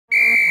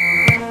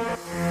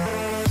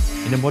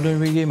In a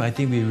modern game, I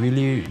think we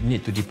really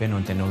need to depend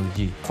on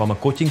technology. From a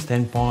coaching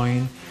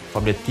standpoint,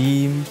 from the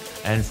team,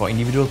 and for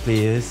individual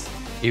players,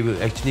 it will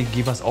actually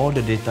give us all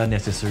the data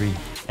necessary,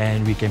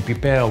 and we can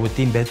prepare our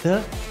team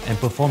better and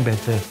perform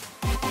better.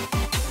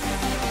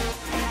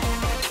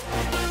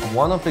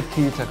 One of the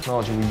key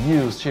technology we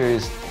use here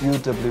is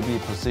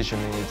UWB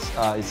positioning.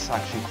 It's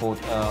actually called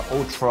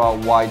ultra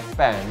wide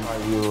band.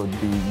 We will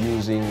be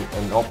using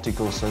an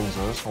optical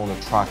sensors on the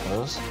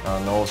trackers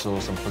and also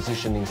some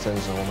positioning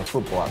sensor on the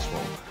football as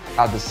well.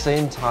 At the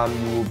same time,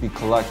 you will be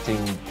collecting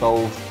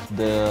both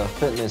the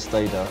fitness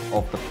data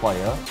of the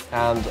player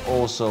and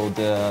also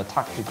the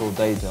tactical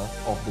data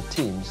of the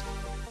teams.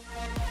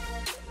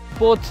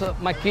 Both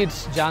my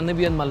kids,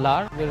 Janavi and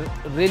Mallar, were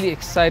really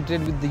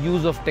excited with the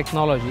use of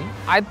technology.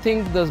 I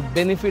think the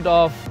benefit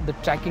of the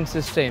tracking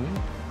system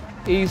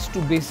is to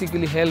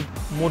basically help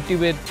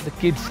motivate the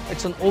kids.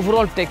 It's an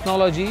overall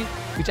technology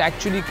which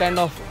actually kind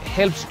of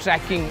helps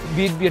tracking,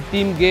 be it be a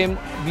team game,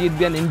 be it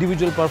be an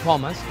individual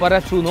performance.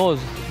 Perhaps who knows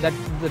that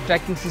the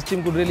tracking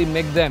system could really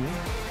make them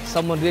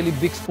someone really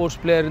big sports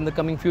player in the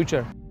coming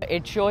future.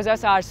 It shows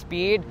us our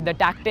speed, the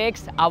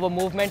tactics, our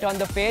movement on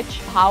the pitch,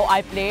 how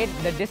I played,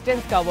 the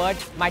distance covered,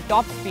 my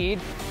top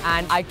speed,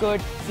 and I could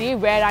see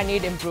where I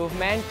need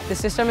improvement. The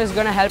system is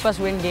going to help us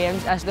win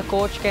games as the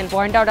coach can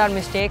point out our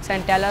mistakes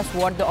and tell us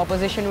what the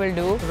opposition will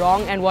do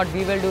wrong and what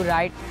we will do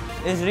right.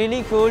 It's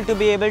really cool to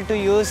be able to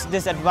use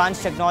this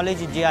advanced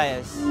technology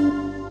GIIS.